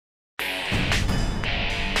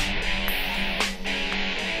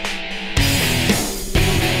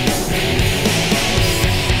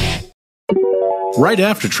Right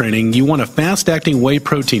after training, you want a fast-acting whey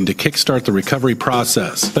protein to kickstart the recovery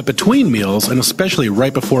process. But between meals, and especially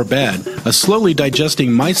right before bed, a slowly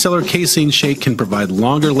digesting micellar casein shake can provide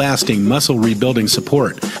longer-lasting muscle rebuilding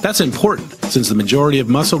support. That's important, since the majority of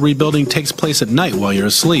muscle rebuilding takes place at night while you're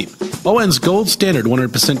asleep. ON's Gold Standard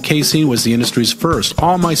 100% casein was the industry's first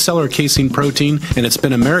all-micellar casein protein, and it's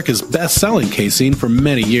been America's best-selling casein for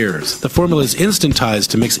many years. The formula is instantized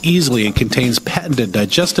to mix easily and contains patented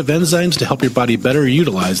digestive enzymes to help your body better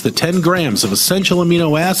utilize the 10 grams of essential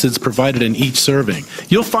amino acids provided in each serving.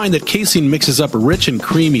 You'll find that casein mixes up rich and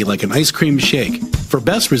creamy like an ice cream shake. For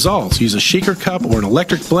best results, use a shaker cup or an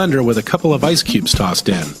electric blender with a couple of ice cubes tossed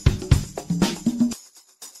in.